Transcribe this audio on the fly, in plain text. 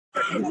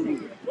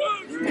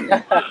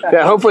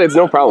Yeah, hopefully it's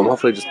no problem.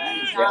 Hopefully just.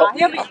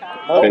 He'll be fine.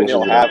 Hopefully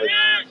he'll have it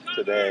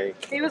today.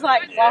 He was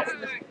like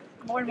walking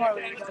more and more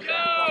with him.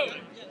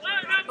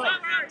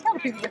 Tell the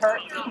people you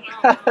hurt.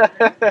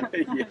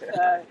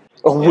 Yeah.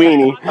 A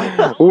weenie.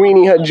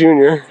 Weenie Hut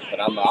Jr. But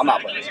I'm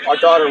not playing. Our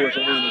daughter was a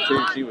weenie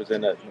too. She was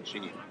in it when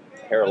she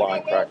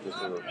hairline practiced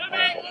her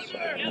ankles.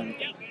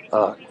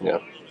 So. Yeah.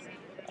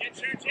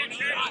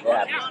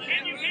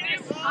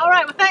 All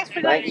right, well, thanks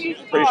for that.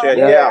 Appreciate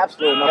it. Yeah,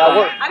 absolutely.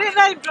 No I didn't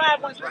let him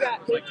drive once we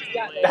got there.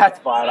 That's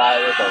fine.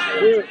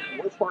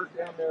 We're parked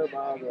down there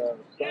by the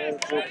sign.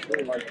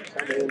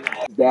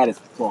 That is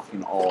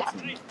fucking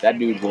awesome. That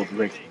dude will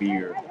drink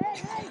beer.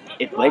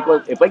 If Blake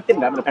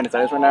didn't have an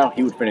appendicitis right now,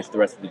 he would finish the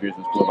rest of the beers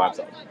in school by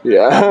himself.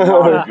 Yeah.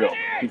 Not a joke.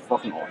 He's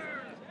fucking awesome.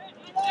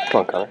 Come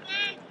on, Connor.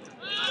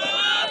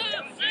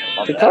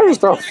 Did Connor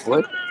just throw a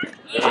flip?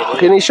 Oh,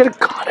 and he should have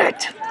caught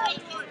it.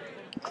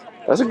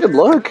 That's a good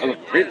look.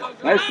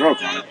 Nice throw,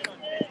 Connor.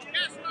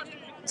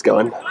 It's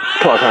going.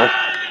 Come on, Connor.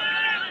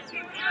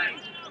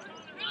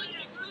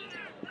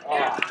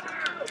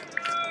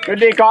 Good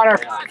D, Connor.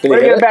 Did he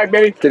hit it back,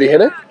 baby. Did he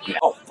hit it? Yeah.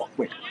 Oh, fuck.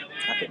 Wait.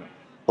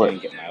 What? I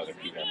didn't get my other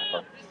key out of my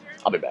car.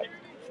 I'll be back.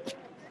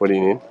 What do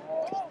you need?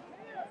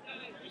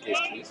 His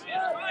keys.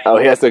 Oh,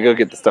 he has to go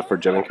get the stuff for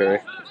Jim and Curry.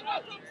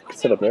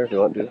 Sit up there if you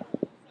want to.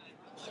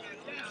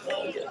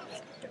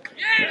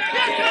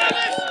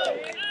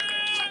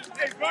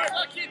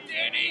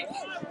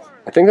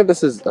 I think that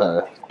this is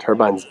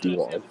Turbine's D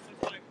line.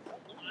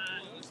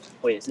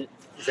 Wait, is it?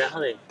 Is that how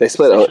they? They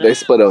split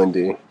O and D.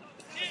 Yeah,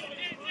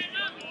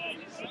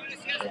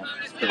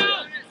 it's pretty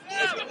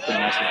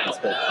nice if they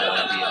split O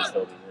and D and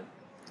still do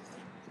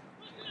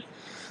it.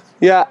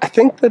 Yeah, I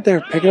think that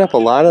they're picking up a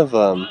lot of.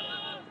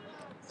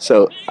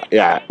 So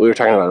yeah, we were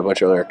talking about it a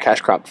bunch earlier.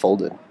 Cash crop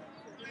folded.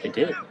 They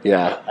did.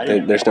 Yeah,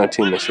 there's no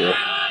team this year.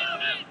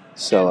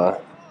 So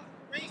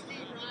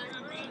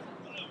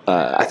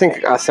I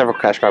think several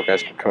cash crop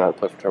guys can come out and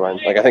play for Turbine.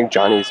 Like I think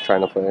Johnny's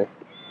trying to play.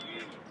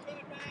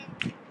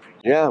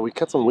 Yeah, we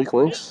cut some weak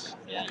links.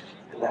 Yeah.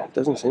 And that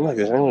doesn't seem like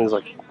there's anyone who's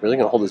like really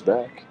gonna hold us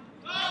back.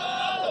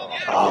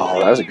 Oh,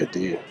 that was a good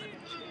D.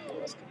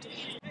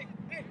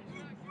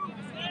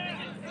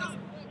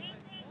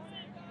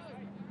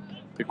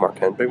 Big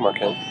Marquand, big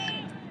Marquand.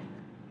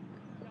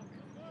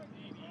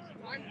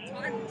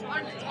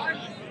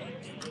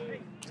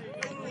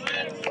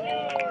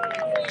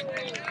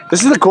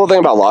 This is the cool thing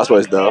about Lost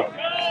Boys, though.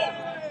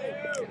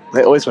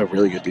 They always play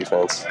really good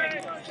defense.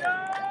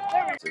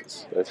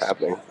 It's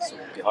happening.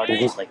 It'd be hard to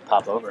just like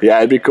pop over. Yeah,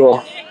 it'd be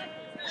cool.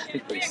 It'd be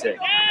pretty sick.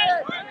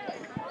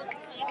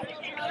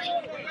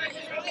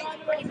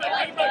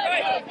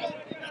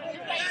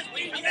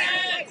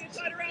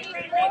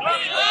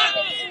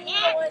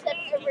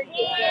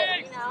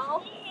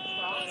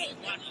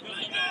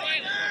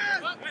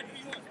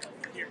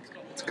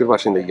 It's good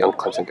watching the young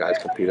Clemson guys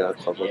compete at a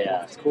club level.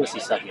 Yeah, it's cool to see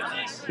Sucky on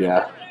this.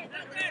 Yeah.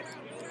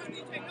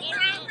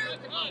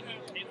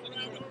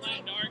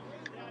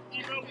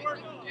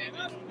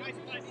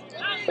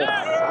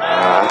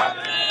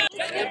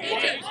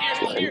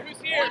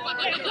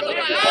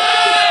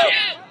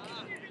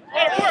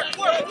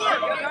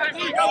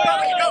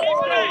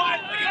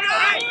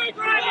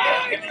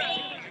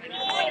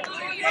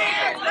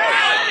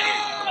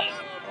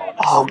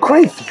 Oh,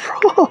 great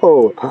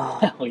throw!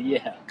 Hell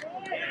yeah.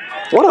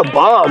 What a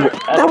bomb!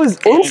 That was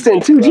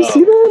instant too. Did you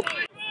see that?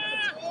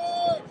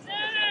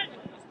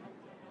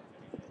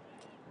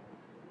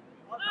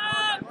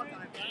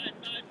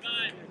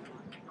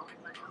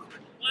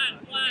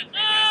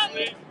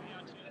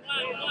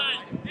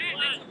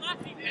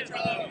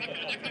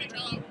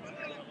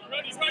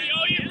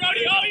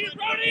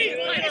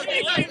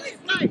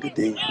 Good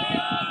D.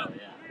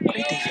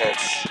 Great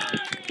defense.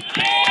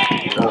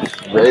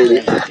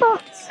 Brady.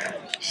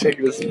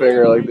 Shaking his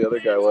finger like the other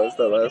guy was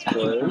that last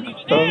play.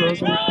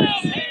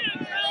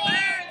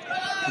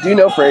 Do you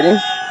know Frady?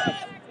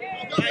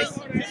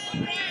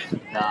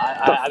 No,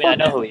 I mean I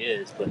know who he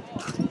is, but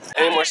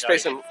Any more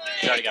space in?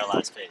 he's already got a lot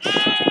of space.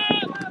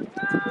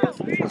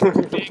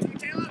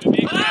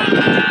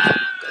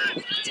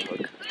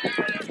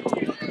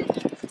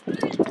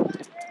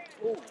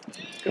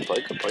 Good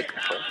play, good play,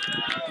 good play.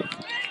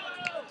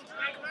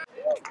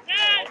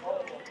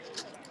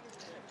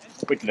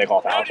 Wait, did they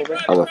call foul over there?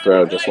 On the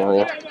throw just now,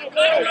 yeah.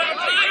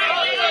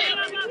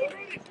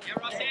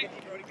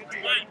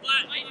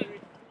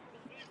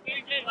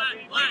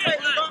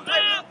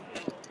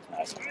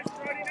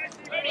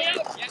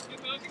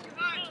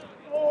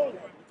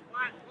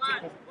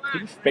 He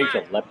just faked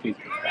a left piece.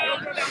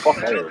 Fuck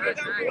that is.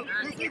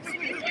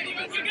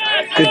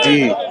 Good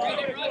D.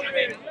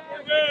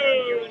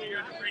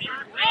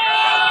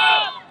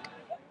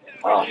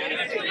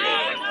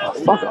 Oh,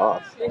 fuck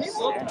off.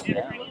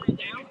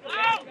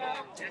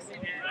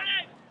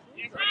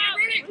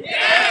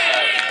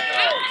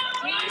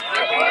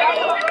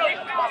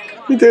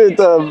 He did it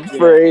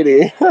for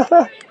 80.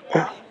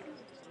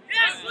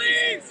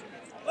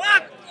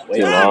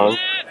 Too long.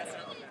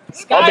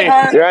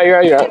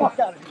 You're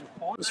right.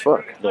 As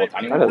fuck. I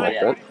didn't like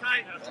that.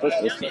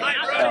 Especially this team.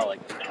 No,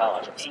 like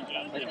college.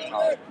 I played in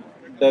college.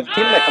 The team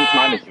that comes to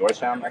mind is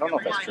Georgetown. I don't know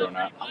if that's true or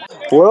not.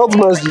 World's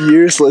most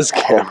useless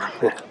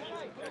cameraman.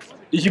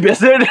 Did you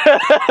miss it?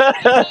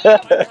 I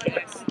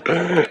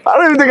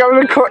don't even think I'm gonna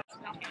record.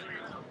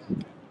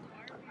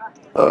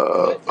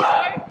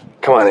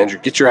 Come on, Andrew,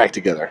 get your act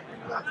together.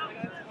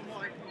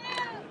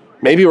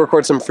 Maybe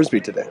record some frisbee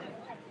today.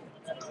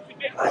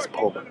 Nice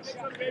pole base.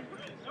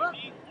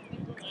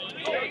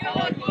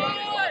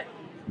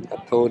 I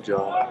told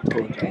y'all.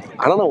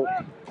 I don't know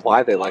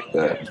why they like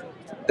the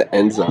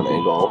end zone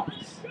angle.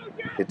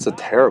 It's a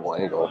terrible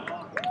angle.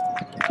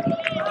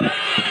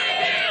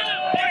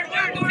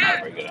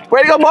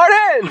 Way to go,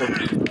 Martin!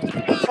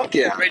 Fuck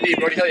yeah. Great D,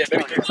 Brody, hell yeah,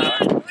 baby.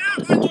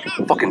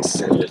 Fucking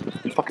send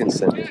it. Fucking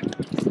send it.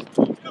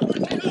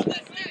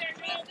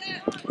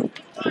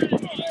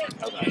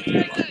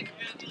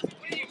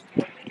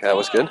 Yeah, that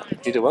was good.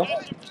 You did well.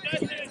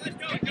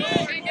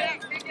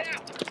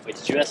 Wait,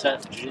 did you just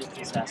ask what you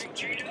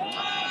were doing?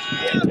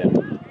 Yeah.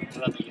 What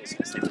about the US?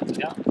 Stay with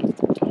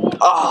the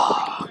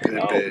Oh,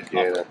 good bit.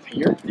 Yeah.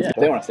 Here? Yeah.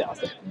 They want to stay on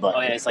stage. But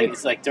Oh yeah, it's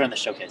like during the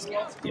showcase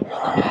games.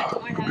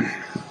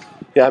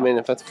 Yeah, I mean,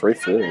 if that's free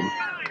food.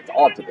 it's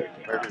all up to their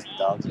Burgers and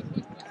dogs.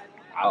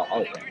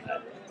 I'll eat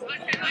that.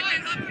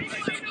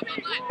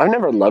 I've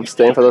never loved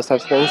staying for those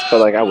types of things, but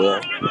like I will.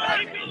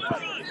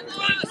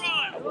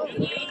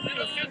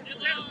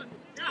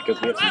 Because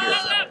we have some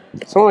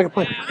beers. Someone make a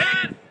play.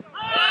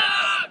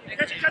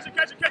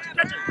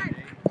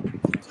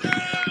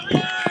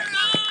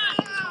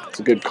 It's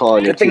a good call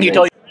on your Good thing you teammate.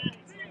 told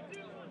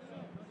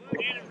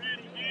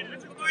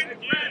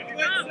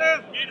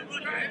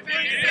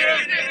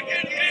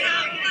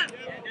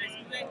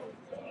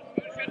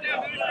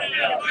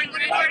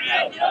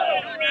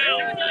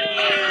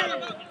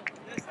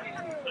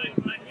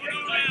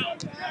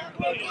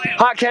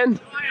Hot Ken.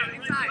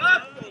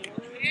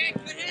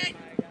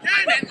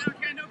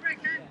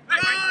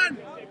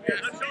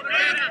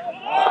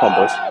 Come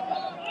on, boys.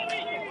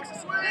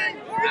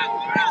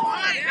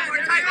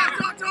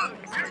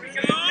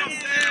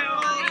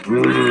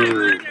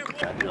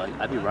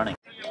 I'd be running.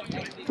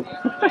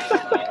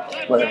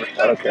 Whatever.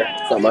 I don't care.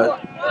 It's not mine.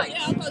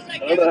 I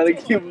don't know how to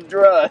keep them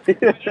dry.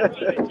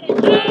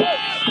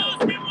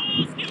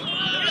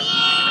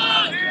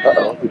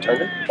 Uh-oh. Who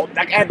turned it? Oh,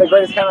 that guy had the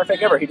greatest counter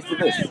fake ever. He just did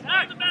this.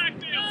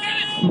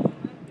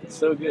 It's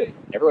so good.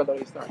 Everyone thought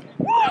he was starting.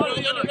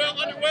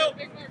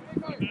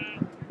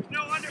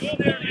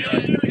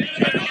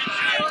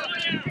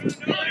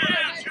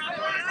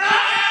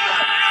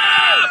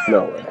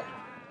 No way.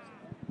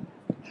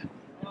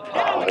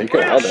 Oh, you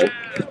could have held it.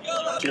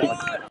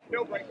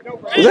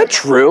 Is that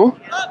true?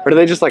 Or do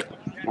they just like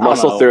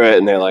muscle know. through it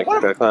and they're like,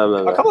 A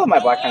couple of my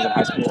black friends in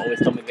high school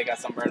always told me they got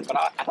sunburned, but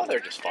I thought they were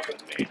just fucking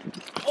with me.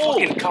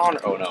 Fucking Connor.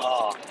 Oh no.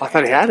 Oh, I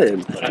thought he had it.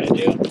 what did I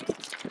do?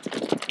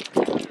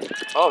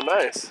 Oh,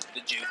 nice.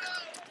 The juke.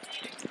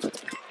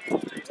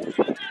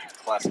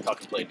 Classic tuck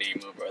and play D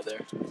move right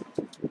there.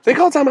 They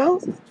call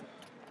timeout? No,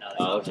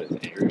 Oh, that's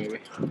just angry maybe.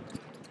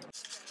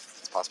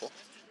 It's possible.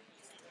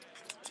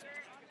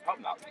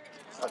 Probably not.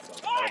 that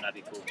would not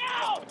be cool.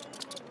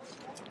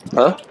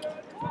 Huh?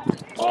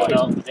 Oh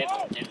no, they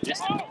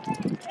just. Oh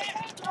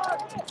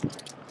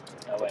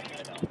wait,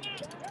 I don't.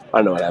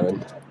 I know what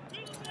happened.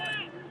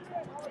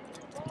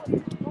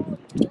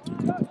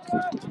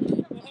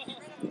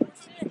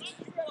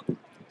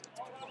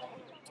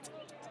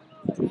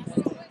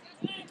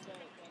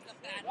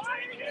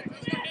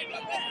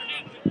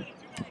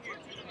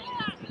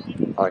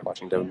 I like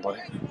watching Devin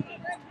play.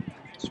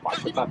 Just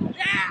watch the tuck.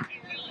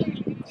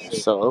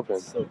 He's so open.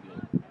 So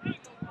good.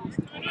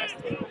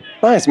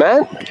 Nice,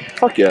 man.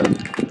 Fuck yeah.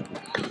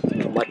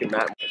 I'm liking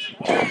Matt.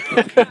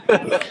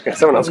 Okay,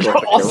 someone else You're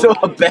scored. also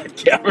a bad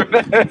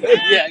cameraman.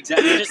 Yeah,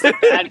 exactly. You're just a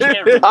bad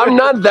camera. I'm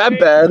not that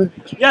bad.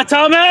 Yeah,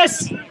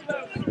 Thomas.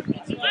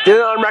 Get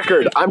it on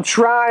record. I'm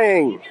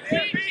trying.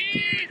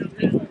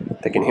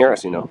 They can hear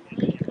us, you know.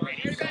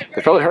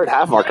 They probably heard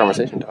half of our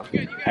conversation, though.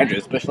 Andrew,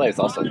 especially, is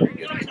also very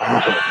good.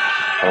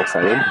 I'm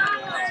excited.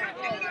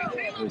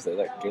 Who said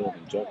that? Caleb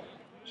and Joe.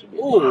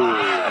 Ooh.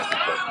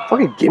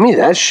 Fucking give me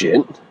that shit.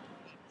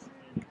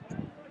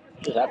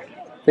 What happened?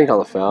 Think on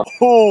the foul.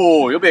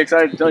 Oh, you'll be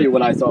excited to tell you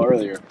what I saw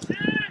earlier.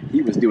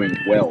 He was doing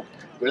well.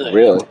 Really?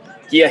 Really?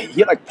 Yeah, he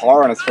hit like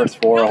par on his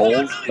first 4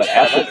 holes, but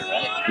after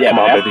Come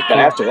on, baby. but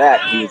after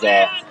that, he was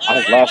on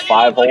his last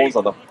 5 holes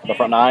of the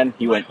front 9.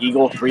 He went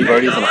eagle, 3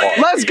 birdies, and a par.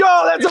 Let's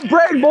go! That's a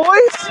break,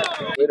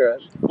 boys! Leader at?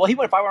 Well, he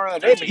went 5 under on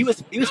the day, but he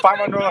was 5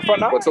 under on the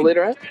front 9. What's the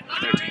leader at?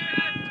 13.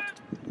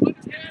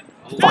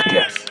 Fuck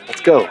yes.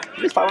 Let's go.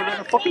 He was 5 under on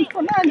the fucking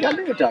front 9.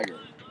 Goddamn, Tiger.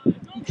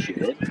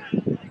 Shit.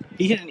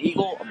 He hit an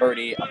eagle, a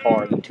birdie, a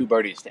par, and 2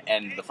 birdies to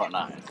end the front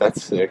 9.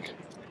 That's sick.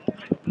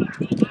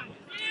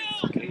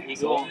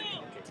 Eagle.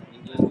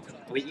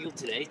 Wait, eagle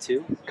today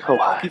too? Go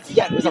high.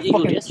 Yeah, it was a Eagle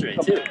fucking yesterday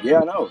too.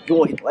 Yeah, I know.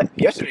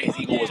 Yesterday his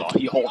eagle was on.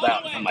 He holed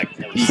out. I'm like,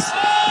 he's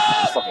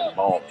fucking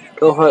ball.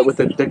 Go high with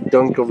the dick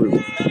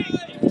dunkaroo.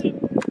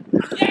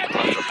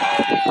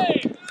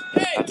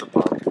 That's a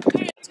bomb.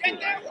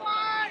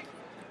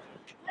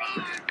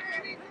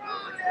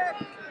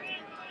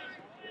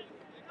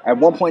 At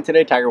one point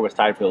today, Tiger was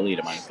tied for the lead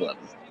at -11.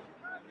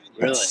 Really?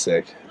 That's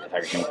sick.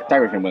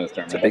 Tiger can win this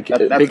tournament. It's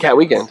a big cat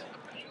weekend.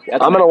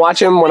 I'm gonna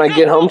watch him when I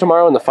get home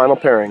tomorrow in the final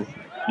pairing.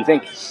 You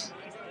think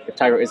if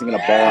Tiger isn't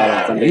gonna ball out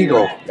on Sunday?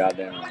 Eagle.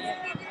 Goddamn.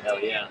 Hell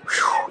yeah.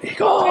 Whew,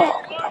 Eagle.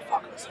 What the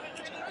fuck was that?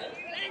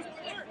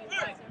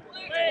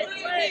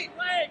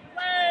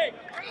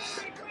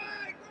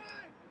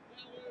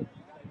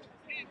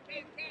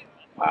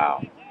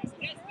 Wow.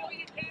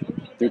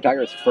 Through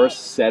Tiger's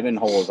first 7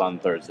 holes on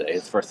Thursday,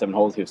 his first 7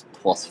 holes, he was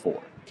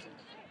 +4.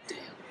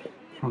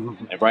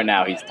 And right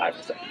now, he's tied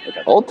for 2nd.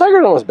 Okay. Old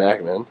Tiger almost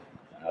back, man.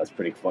 That's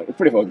pretty fun. It's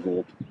pretty fucking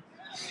cool.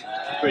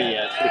 Pretty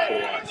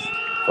cool watch.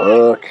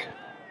 Fuck. I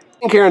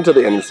didn't care until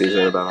the end of the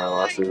season about our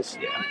losses.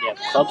 Yeah,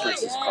 club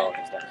versus college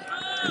is definitely.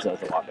 It's a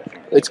lot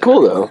different. It's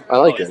cool though. I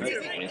like it.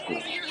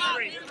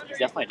 It's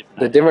definitely different.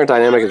 The different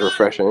dynamic is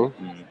refreshing.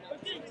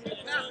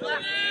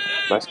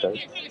 Nice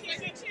guy.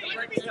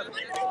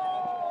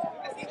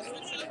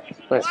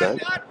 Nice man.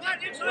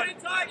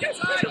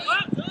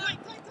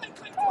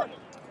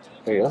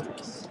 There you go.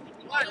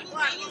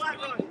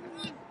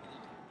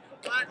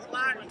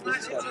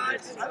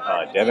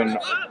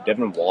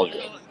 Devin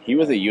Waldron. He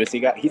was a USC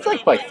guy. He's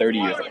like 30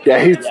 years old.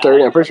 Yeah, he's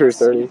 30. I'm pretty sure he's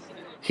 30.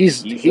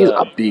 He's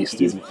a beast.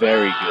 He's Dude.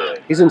 very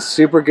good. He's in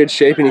super good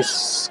shape and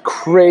he's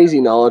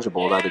crazy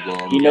knowledgeable about the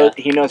game.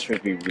 He knows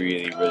frisbee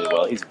really, really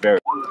well. He's very.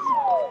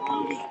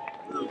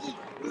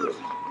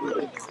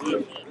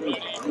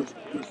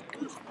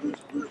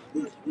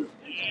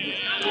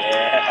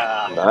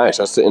 Yeah. Nice.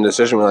 That's the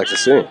indecision we like to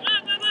see.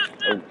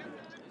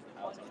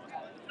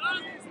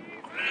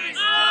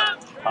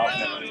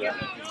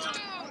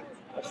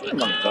 I've seen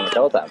him on the phone a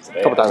couple times today.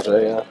 A couple times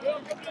today, yeah.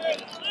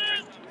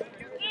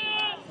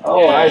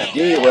 Oh, nice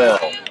D, Will.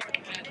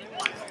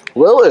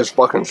 Will is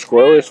fucking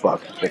squirrely as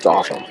fuck. It's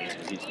awesome.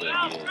 He's good.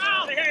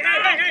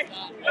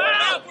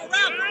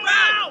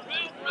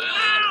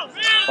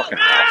 Fucking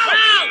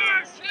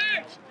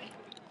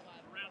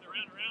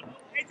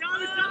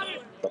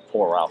the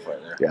poor Ralph right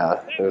there.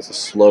 Yeah, it was a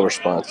slow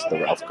response to the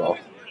Ralph call.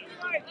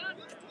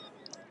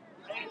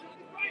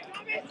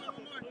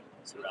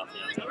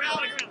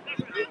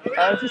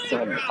 I was just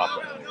telling him to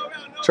talk about it.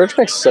 Church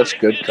makes such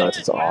good cuts.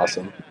 It's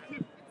awesome.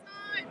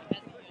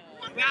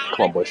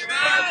 Come on, boys.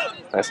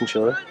 Nice and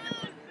chilly.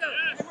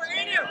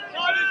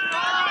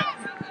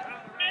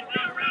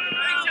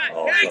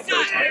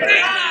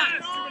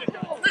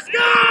 Let's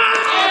go!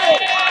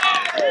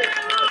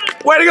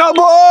 Way to go,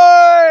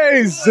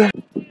 boys!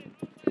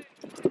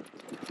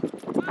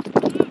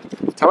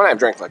 Tom and I have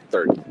drank like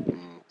 30. 30.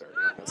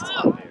 That's a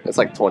lot. It's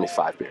like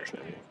 25 beers,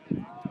 maybe.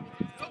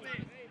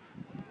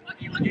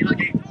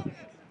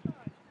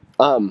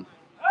 What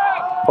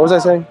was I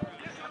saying?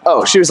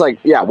 Oh, she was like,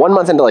 yeah, 1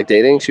 month into like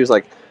dating, she was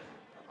like,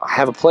 I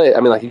have a place. I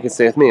mean, like, you can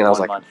stay with me. And I was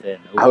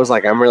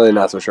like, I'm really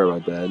not so sure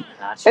about that.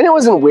 And it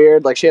wasn't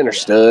weird. Like, she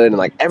understood, and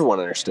like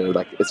everyone understood.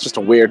 Like, it's just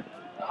a weird.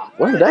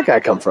 Where did that guy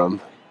come from?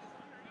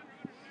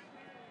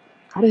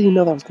 How did he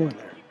know that was going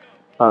there?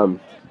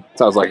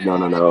 So I was like, no.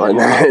 And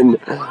then,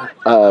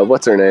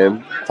 what's her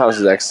name?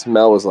 Thomas's ex,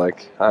 Mel, was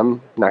like,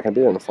 I'm not gonna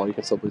be there in the fall. You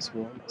can still play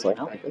school. I was like,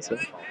 I guess so.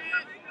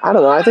 I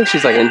don't know. I think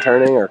she's like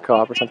interning or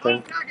co-op or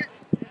something.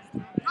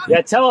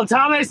 Yeah, tell him,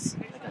 Thomas.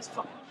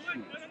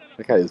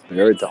 That guy is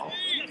very tall.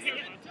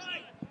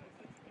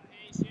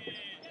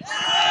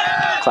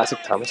 Classic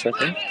Thomas right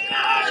there.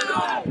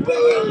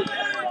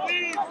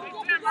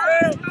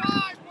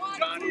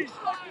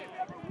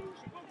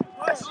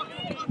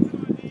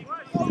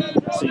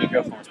 So your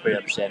girlfriend was pretty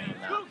understanding of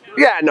that.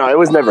 Yeah, no, it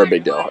was never a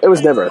big deal. It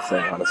was never a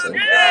thing, honestly.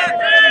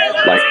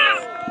 Like,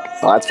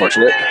 well, that's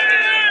fortunate.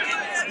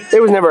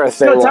 It was never a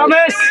thing. Go, like,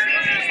 Thomas!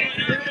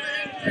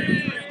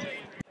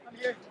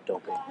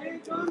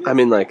 I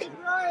mean, like,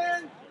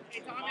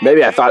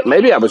 maybe I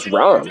was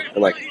wrong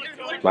in, like,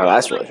 my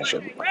last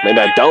relationship. Maybe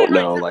I don't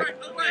know, like,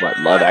 what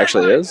love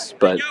actually is,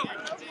 but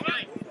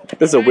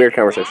this is a weird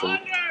conversation.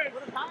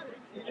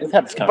 We've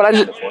had this But I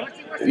conversation just, before.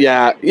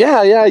 yeah,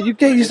 you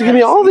used to give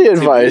me all the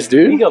advice, We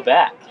dude. go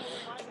back.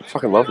 I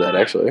fucking love that,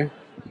 actually.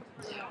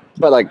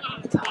 But, like,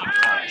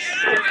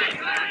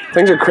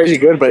 things are crazy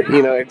good, but,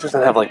 you know, it just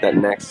doesn't have, like, that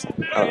next,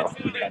 I don't know.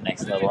 That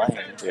next level. I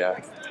hear you.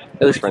 Yeah.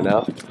 At least right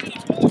now.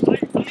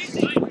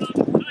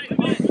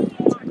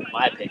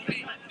 My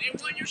opinion.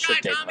 You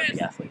should date an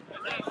Olympic athlete.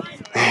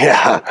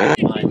 Yeah.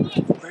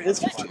 Where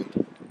is it?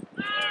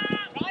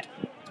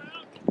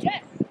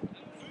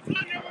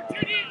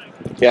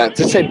 Yeah,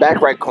 just say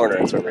back right corner.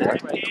 It's over here.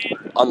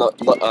 On the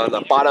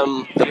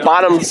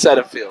bottom set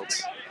of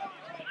fields.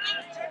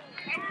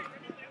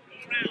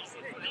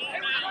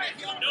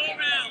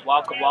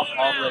 Walk all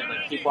the way,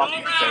 like, keep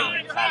walking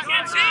straight past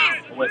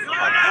away from the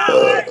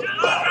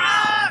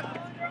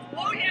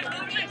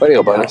Way to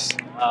go, bonus.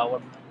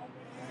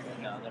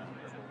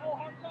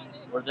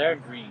 We're there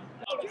green.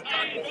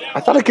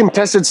 I thought a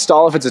contested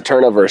stall, if it's a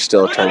turnover, is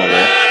still a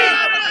turnover.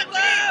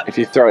 If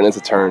you throw it, it's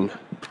a turn.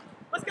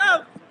 Let's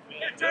go!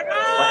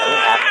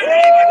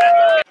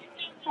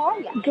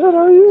 Good, how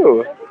are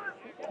you?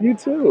 You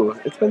too.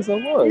 It's been so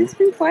long. It's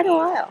been quite a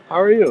while.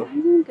 How are you?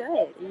 I'm doing good.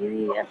 Are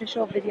you the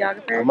official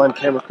videographer? I'm on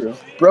camera crew.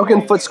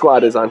 Broken Foot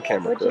Squad is on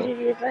camera What did you crew. do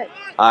to your foot?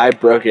 I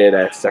broke it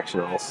at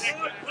sectionals.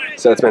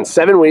 So it's been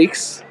 7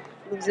 weeks.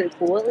 Was it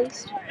cool at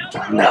least?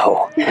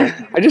 No.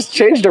 I just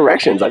changed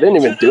directions. I didn't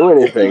even do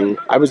anything.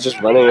 I was just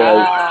running.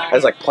 I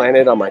was like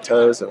planted on my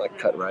toes and like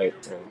cut right.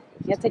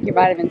 You gotta take your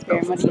vitamins,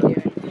 Baron. What are you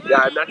doing? Yeah,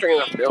 I'm not drinking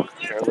enough milk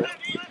apparently.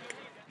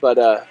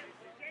 But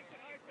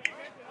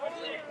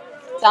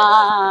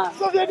Tom,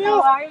 What's up,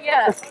 Daniel? how are you?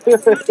 How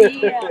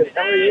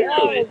are you?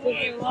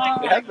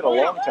 It has been a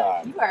long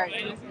time. You are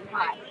nice and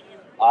hot.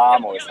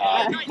 I'm always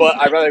hot, but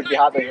I'd rather be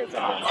hot than get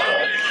something.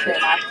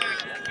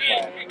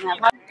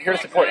 Here to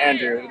support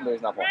Andrew, even though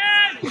he's not playing.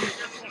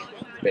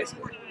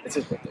 Basically, it's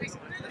his birthday.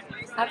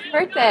 Happy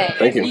birthday.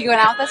 Thank you. You going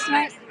out with us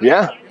tonight?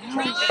 yeah.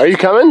 Are you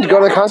coming to go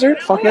to the concert?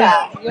 Fuck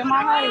yeah. Yeah. You and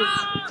Mama is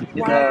Is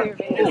one of your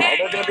favorites.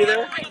 Aldo gonna be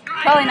there?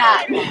 Probably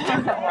not. I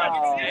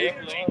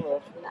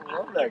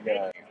love that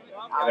guy.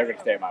 And they're gonna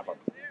stay at my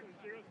apartment,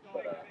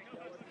 but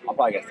I'll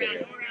probably get to stay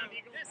here.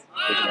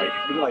 We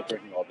can like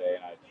drinking all day,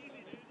 and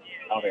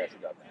I don't think I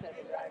should drop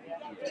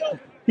that.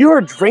 You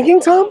were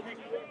drinking, Tom?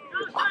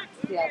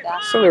 Yeah,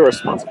 that's So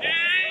irresponsible.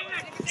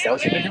 Is that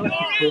what you've been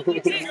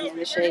doing? in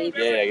the shade.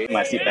 Yeah, get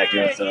my seat back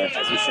here, so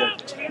as you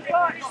should.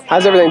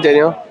 How's everything,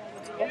 Danielle?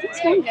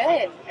 It's been good.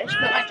 I just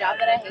quit my job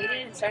that I hated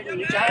and started a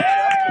new job. So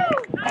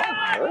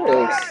that's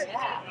cool. Nice.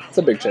 Yeah. It's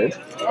a big change.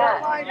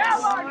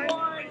 Yeah.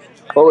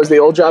 What was the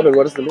old job and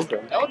what is the new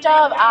job? The old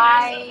job,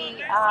 I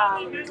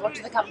worked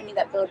with a company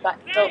that built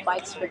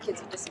bikes for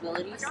kids with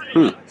disabilities.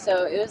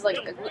 So it was like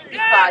a good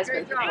prize, but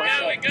it's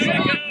bullshit.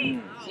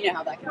 So you know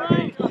how that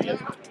can be.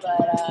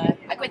 But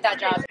I quit that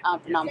job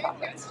for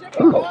nonprofits.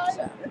 Oh,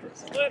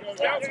 So that's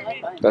a lot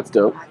of fun. that's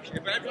dope.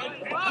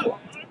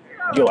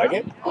 You like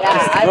it?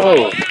 Yeah, I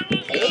Oh,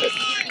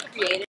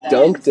 created that.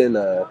 dunked in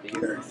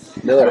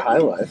Miller High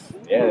Life.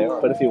 Yeah, they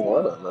are. But if you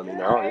want them, I mean,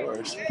 they're all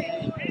yours.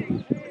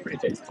 Pretty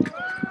tasty.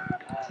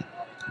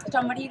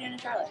 Tom, what are you doing in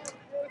Charlotte?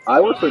 I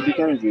work for Duke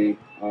Energy.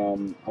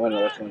 I'm an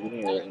electrical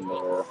engineer in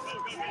their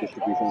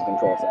distribution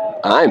control center.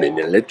 I'm an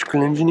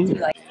electrical engineer.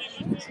 Like,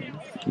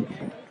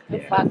 oh,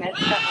 fuck, I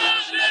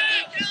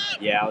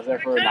just Yeah, I was there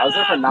for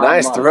 9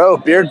 Nice months. throw,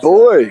 beard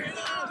boy.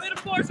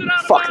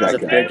 Fuck that Is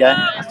it guy. beard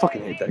guy? I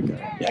fucking hate that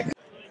guy. Yeah.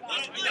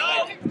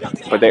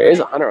 But there is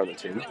a Hunter on the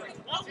team.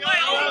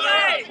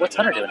 What's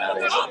Hunter doing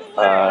nowadays?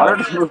 Hunter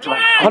just moved to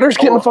like. Hunter's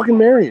getting fucking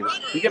married.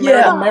 You get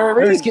married to Mary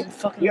Reed. He's getting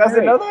fucking You guys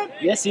didn't know married.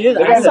 that? Yes, he is.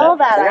 They I got, saw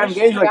that. They I got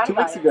engaged like forgot 2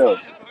 weeks about ago.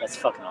 That's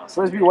fucking awesome.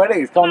 Supposed to be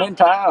wedding. It's coming in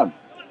town.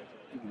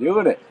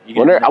 Doing it.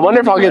 I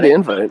wonder if I'll get the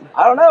invite.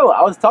 I don't know.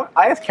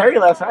 I asked Carrie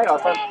last night. I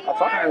was talking to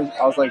her.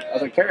 I was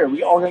like, Carrie, are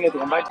we all gonna get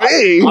the invite?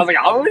 Hey! I was like,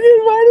 I'm gonna get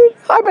invited.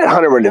 I bet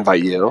Hunter would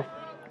invite you.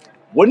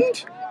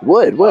 Wouldn't?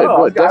 Would,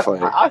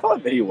 definitely. I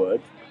thought that he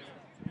would.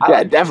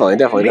 Yeah, definitely.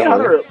 Me and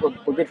Hunter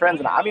were good friends,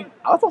 and I mean,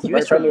 I was also You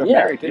very guys friendly were, with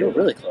Mary you were too.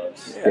 really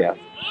close. Yeah.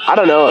 I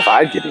don't know if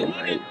I'd get the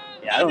invite.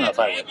 Yeah, I don't know if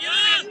I would.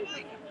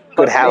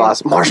 Good hat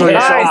loss. Marshall, you're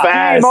so Nice,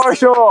 fast.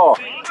 Marshall.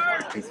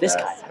 This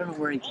guy, I don't know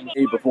where he came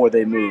Day before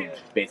they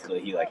moved, basically,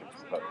 he like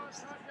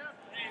proposed.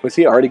 Was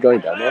he already going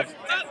down there?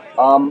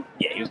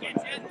 Yeah, he was going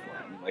down there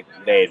before. Like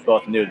they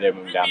both knew they were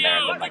moving down there,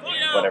 and then like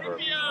whatever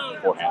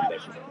beforehand they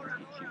should.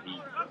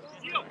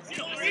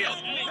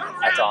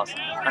 That's awesome.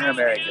 Hunter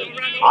married good.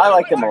 I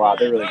like them a lot.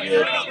 They're really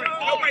good.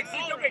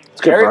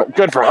 It's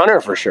good for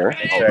Hunter for sure.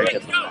 It's very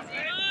good.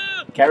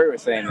 Carrie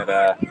was saying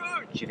that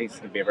she thinks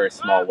it's gonna be a very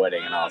small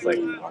wedding, and I was like,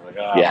 oh,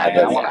 Yeah, man,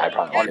 that's- I I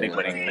probably want a big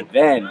wedding. But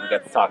then we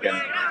got to talking,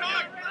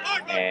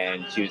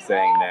 and she was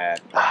saying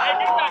that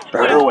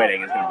her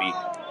wedding is gonna be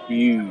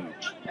huge.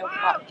 No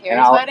fuck. And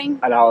Carrie's wedding?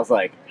 And I was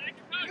like,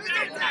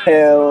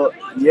 hell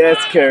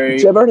yes, Carrie.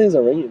 Jeb already has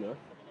a ring, you know.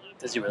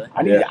 Does he really?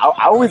 I need.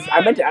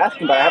 I meant to ask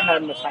him, but I haven't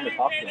had enough time to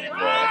talk to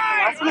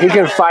him. He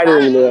can fight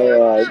it in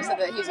the. She said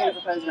that he was going to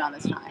propose around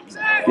this time.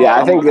 So.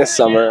 Yeah, I think this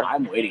summer.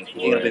 I'm waiting for I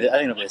think it.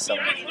 it'll be this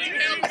summer.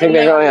 I think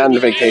they're going on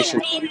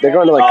vacation. They're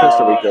going to like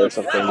Costa Rica or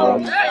something. They're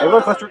going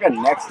to Costa Rica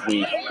next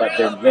week, but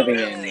they're living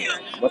in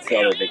what's the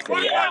other big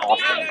city?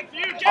 Austin.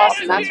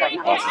 Austin, that's right.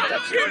 Austin,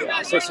 Texas.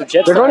 Yeah. So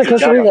Jeb They're still going to has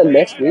his Costa job Rica out there.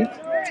 next week.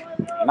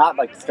 Not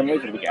like it's coming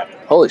the week after.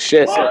 Holy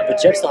shit!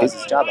 But Jeb still has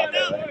his job out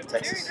there, right? In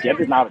Texas. Jeb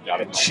is not a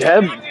job.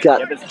 Jeb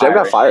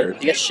got fired.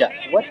 He got shut.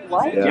 What?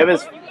 Yeah. Jeb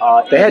is.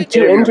 They had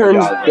two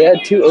interns. They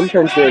had two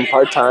interns doing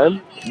part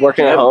time,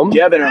 working at home,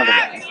 Jeb and another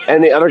guy.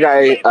 and the other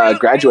guy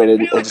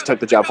graduated and just took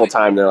the job full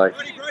time. They're like,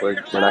 we're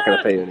not going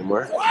to pay you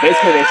anymore.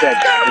 Basically, they said,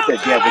 yeah, we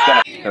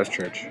can't. That was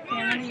church.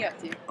 What are you up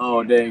to?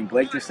 Oh dang!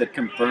 Blake just said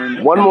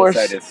confirmed. One more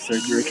appendicitis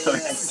surgery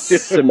coming soon.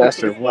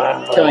 Semester.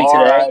 Wow. Coming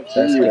today.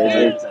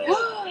 That's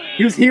crazy.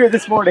 He was here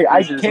this morning.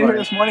 I came here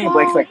this morning and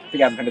Blake's like, I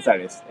think I have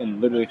appendicitis.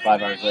 And literally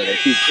 5 hours later,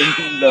 he's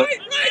in the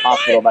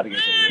hospital about to get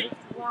surgery.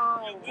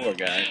 Wow. Poor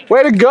guy.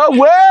 Way to go,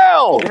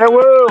 Will! Yeah,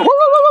 woo!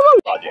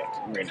 Project,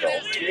 Greenville.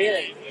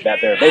 Really? That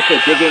they're basically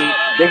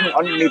digging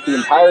underneath the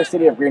entire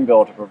city of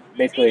Greenville to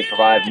basically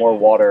provide more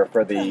water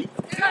for the...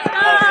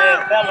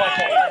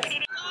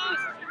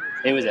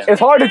 He was in. It's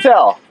hard to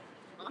tell.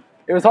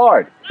 It was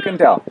hard. Couldn't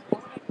tell.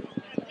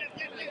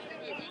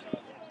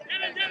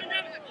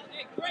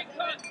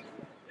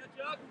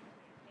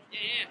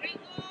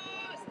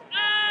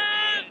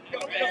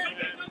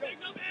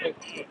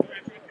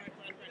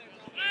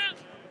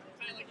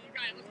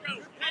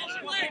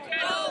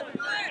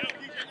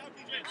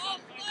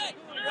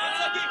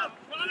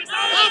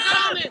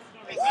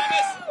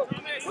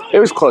 It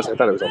was close. I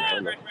thought it was on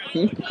the line.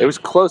 It was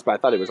close, but I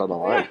thought it was on the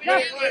line.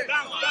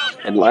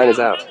 And line is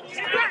out.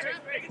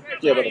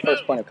 Yeah, but the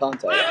first point of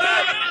contact.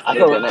 I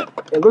thought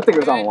it looked like it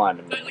was on the line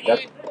to me.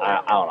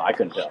 I don't know. I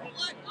couldn't tell.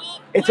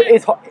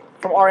 It's hard,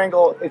 from our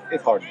angle.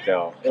 It's hard to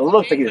tell. It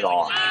looked like he was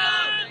on.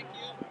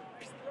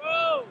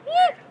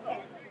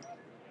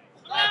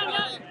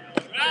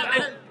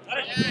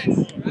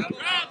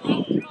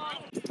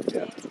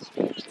 Yeah.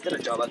 Could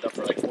have drawn that up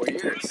for like 4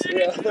 years.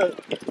 Yeah.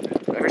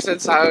 Ever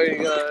since I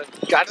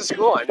got to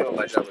school, I knew what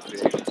my job would be.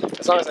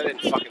 As long as I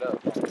didn't fuck it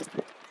up.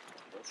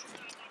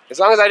 As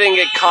long as I didn't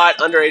get caught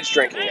underage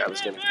drinking, I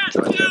was going to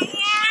join it.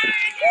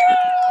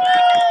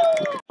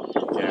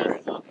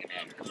 Jared.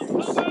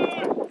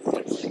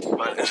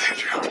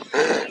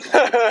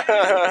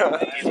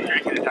 He's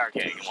drinking a dark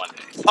egg in one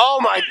day. Oh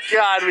my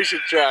god, we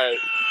should try it.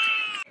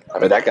 I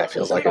mean, that guy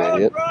feels like an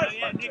idiot.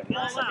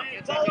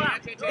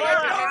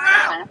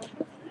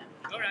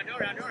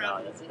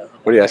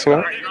 What are you asking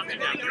about?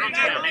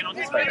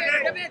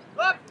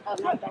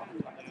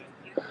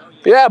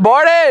 Yeah,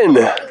 Barton!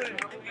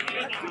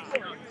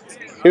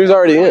 He was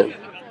already in.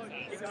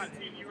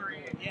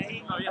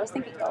 I was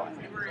thinking going.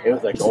 It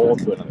was like goal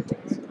to another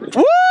place.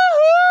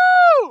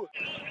 Woohoo!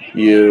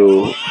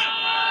 You.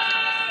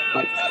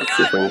 Let's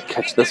see if we can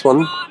catch this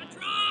one.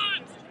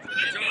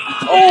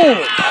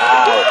 Oh!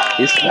 Wow.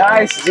 He's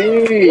Nice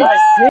D!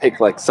 Take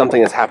like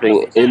something that's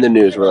happening in the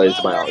news related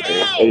to biology.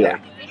 Yeah.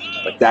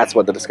 Like that's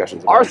what the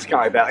discussion's about. Our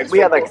sky about like we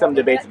had like some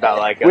debates about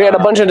like we had a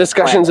bunch of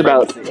discussions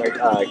about like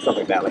stuff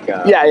like that, like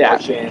yeah.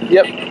 abortion,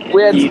 Yep.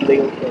 We had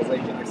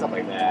legalization, like stuff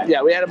like that.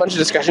 yeah, we had a bunch of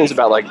discussions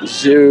about like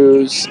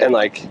zoos and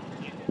like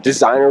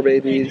designer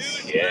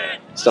babies. Yeah.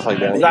 Stuff like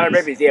that. Designer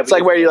babies, yeah. It's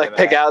like where you like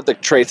pick out the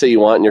traits that you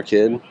want in your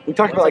kid. We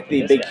talked about like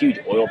the big huge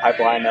oil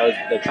pipeline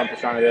that Trump was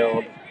trying to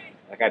build.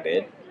 Like I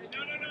did.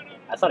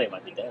 I thought he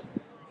might be dead.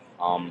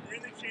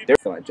 They're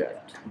still on check.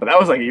 But that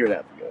was like a year and a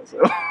half ago, so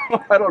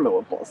I don't know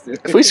what Paul's doing.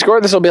 If we score,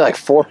 this will be like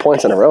 4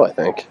 points in a row, I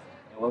think.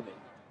 It will be.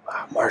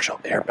 Wow, Marshall,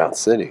 Airbound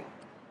City.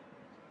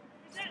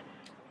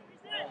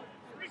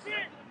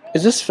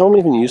 Is this film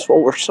even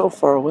useful? We're so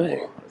far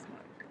away.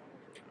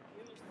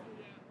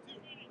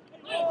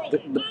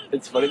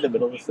 It's funny in the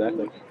middle of the set,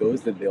 like it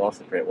goes and they all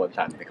separate at one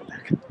time and they come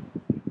back.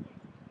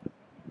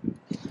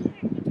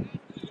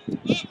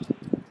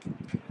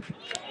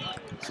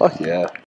 Fuck yeah.